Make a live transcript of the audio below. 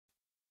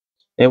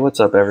Hey,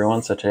 what's up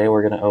everyone? So today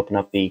we're going to open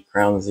up the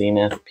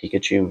Zenith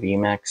Pikachu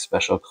VMAX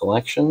Special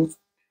Collection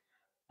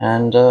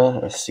and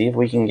see if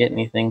we can get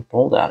anything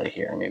pulled out of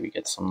here. Maybe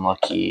get some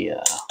lucky,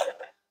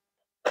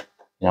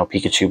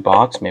 Pikachu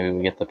box. Maybe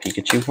we get the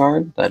Pikachu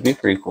card. That'd be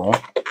pretty cool.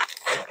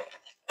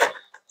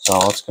 So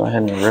let's go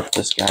ahead and rip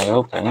this guy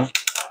open.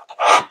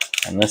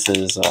 And this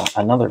is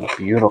another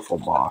beautiful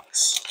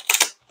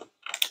box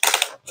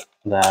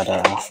that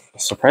is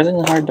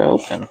surprisingly hard to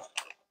open.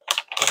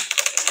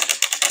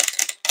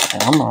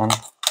 Come on.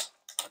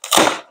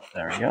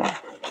 There we go.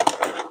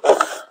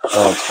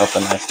 So it's got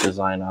the nice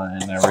design on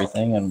it and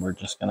everything, and we're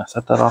just going to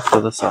set that off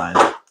to the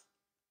side.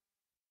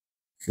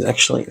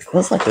 Actually, it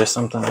feels like there's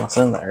something else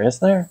in there. Is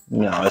there?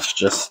 No, it's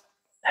just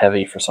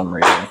heavy for some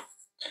reason.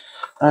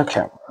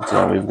 Okay,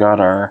 so we've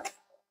got our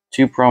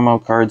 2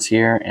 promo cards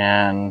here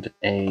and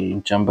a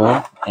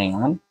jumbo. Hang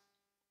on.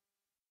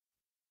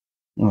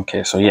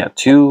 Okay, so yeah,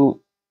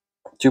 two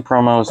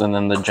promos and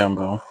then the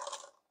jumbo.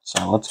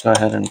 So let's go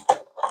ahead and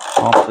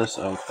pop this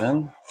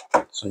open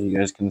so you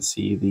guys can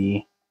see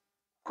the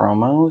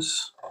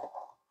promos.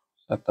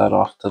 Set that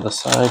off to the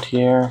side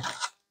here.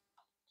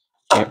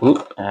 Okay,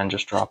 oop, and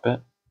just drop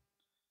it.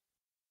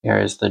 Here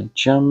is the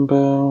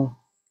jumbo.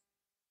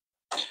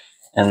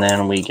 And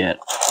then we get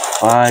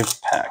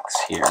 5 packs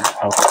here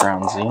of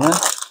Crown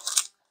Zenith.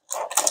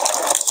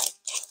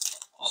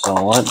 So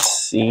let's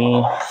see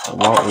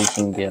what we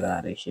can get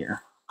out of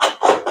here.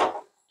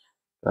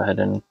 Go ahead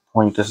and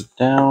point this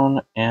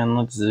down and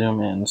let's zoom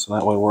in so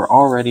that way we're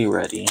already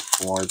ready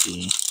for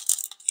the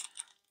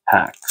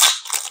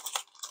packs.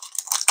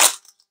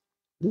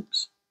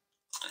 Oops.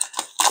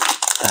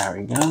 There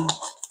we go.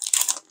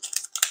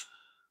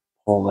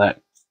 Pull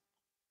that.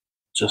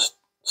 Just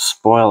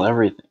spoil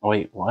everything.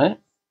 Wait,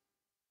 what?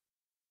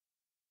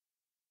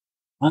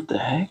 What the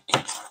heck?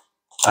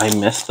 I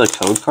missed the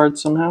code card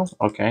somehow?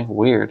 Okay,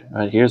 weird.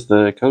 Here's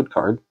the code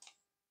card.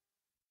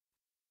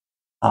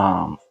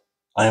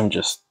 I am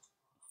just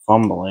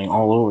fumbling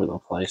all over the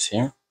place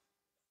here.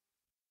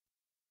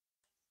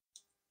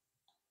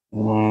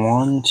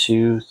 1,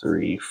 2,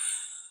 3,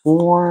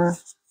 4.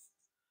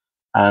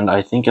 And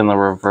I think in the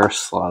reverse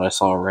slot, I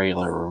saw a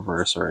regular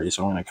reverse already,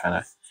 so I'm going to kind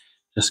of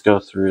just go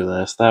through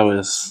this. That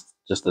was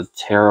just a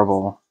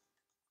terrible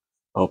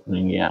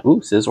opening. Yeah,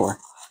 ooh, Scizor.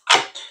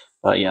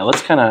 But yeah,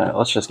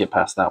 let's just get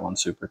past that one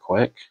super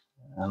quick.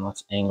 And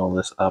let's angle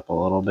this up a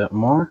little bit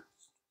more.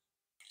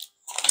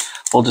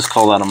 We'll just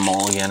call that a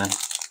mulligan.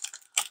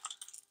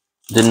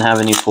 Didn't have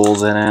any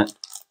pulls in it.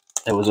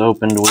 It was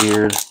opened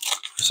weird.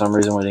 For some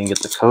reason, we didn't get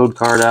the code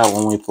card out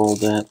when we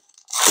pulled it.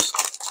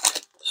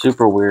 Just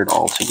super weird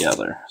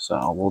altogether.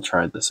 So we'll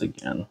try this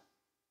again.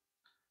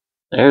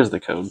 There's the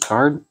code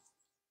card.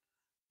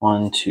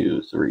 1,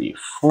 2, 3,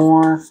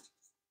 4.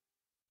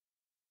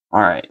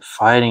 Alright,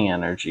 Fighting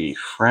Energy,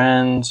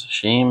 Friends,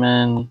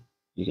 Shaman.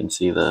 You can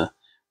see the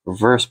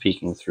reverse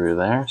peeking through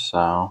there,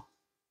 so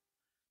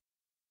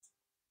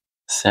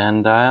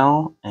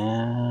Sandile,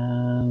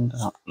 and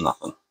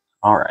nothing.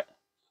 Alright.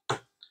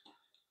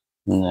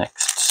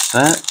 Next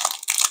set.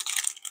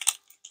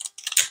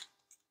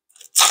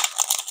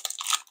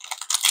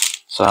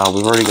 So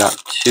we've already got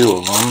 2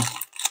 of them.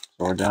 So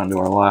we're down to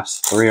our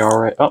last 3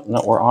 already. Oh,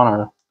 no, we're on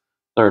our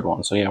 3rd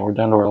one. So yeah, we're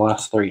down to our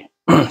last 3.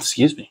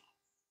 Excuse me.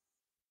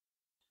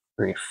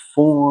 3,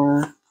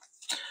 4.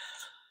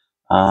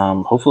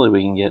 Hopefully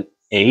we can get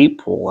a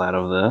pull out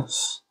of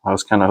this. I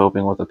was kind of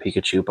hoping with a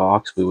Pikachu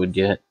box we would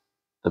get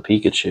the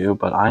Pikachu,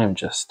 but I am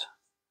just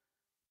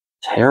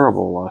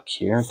terrible luck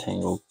here.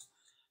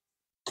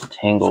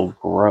 Tangled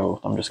Growth.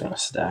 I'm just going to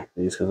stack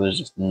these because there's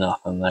just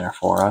nothing there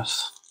for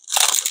us.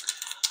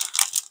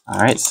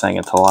 Alright,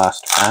 second to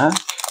last pack.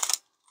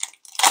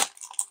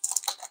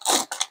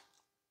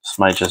 This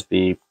might just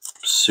be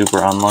super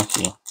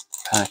unlucky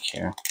pack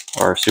here,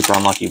 or super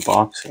unlucky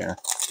box here.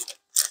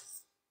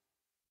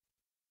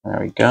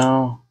 There we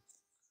go.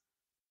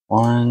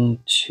 1,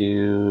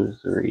 2,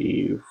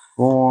 3,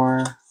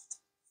 4.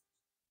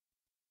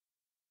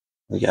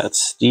 We got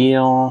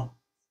Steel,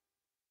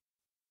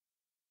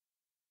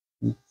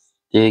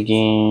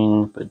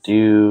 Digging,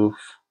 Bidoof.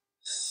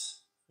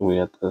 We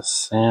got the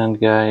Sand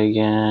guy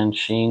again,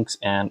 Shinx,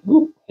 and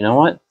ooh, you know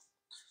what?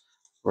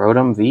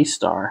 Rotom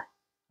V-Star.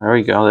 There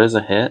we go. There's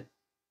a hit.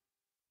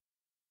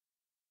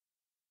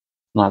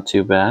 Not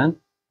too bad.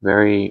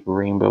 Very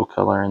rainbow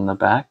color in the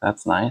back.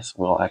 That's nice.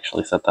 We'll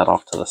actually set that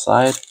off to the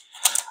side.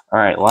 All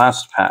right,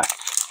 last pack.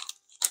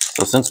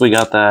 So since we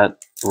got that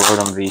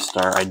Rotom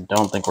V-Star, I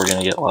don't think we're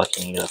going to get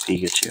lucky and get a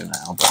Pikachu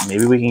now. But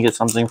maybe we can get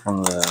something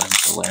from the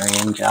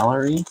Galarian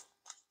Gallery.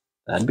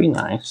 That'd be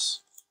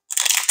nice.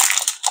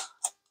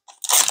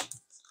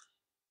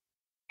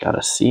 Got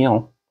a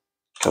Seal.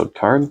 Code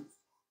card.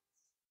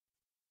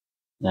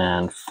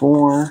 And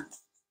 4.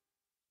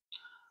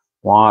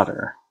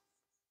 Water.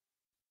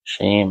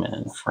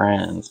 Shaman.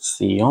 Friends.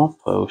 Seal.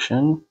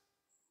 Potion.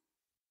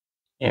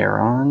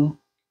 Aeron.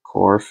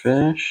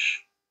 Corphish.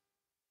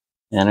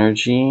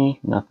 Energy.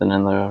 Nothing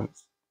in the...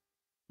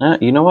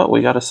 you know what?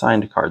 We got a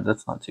signed card.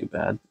 That's not too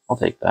bad. I'll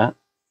take that.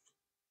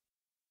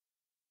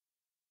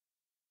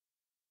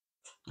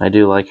 I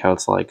do like how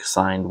it's like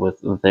signed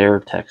with their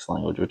text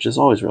language, which is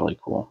always really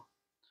cool.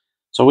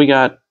 So we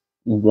got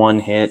one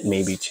hit,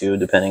 maybe two,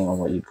 depending on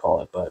what you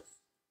call it. But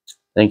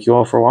thank you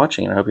all for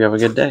watching, and I hope you have a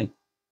good day.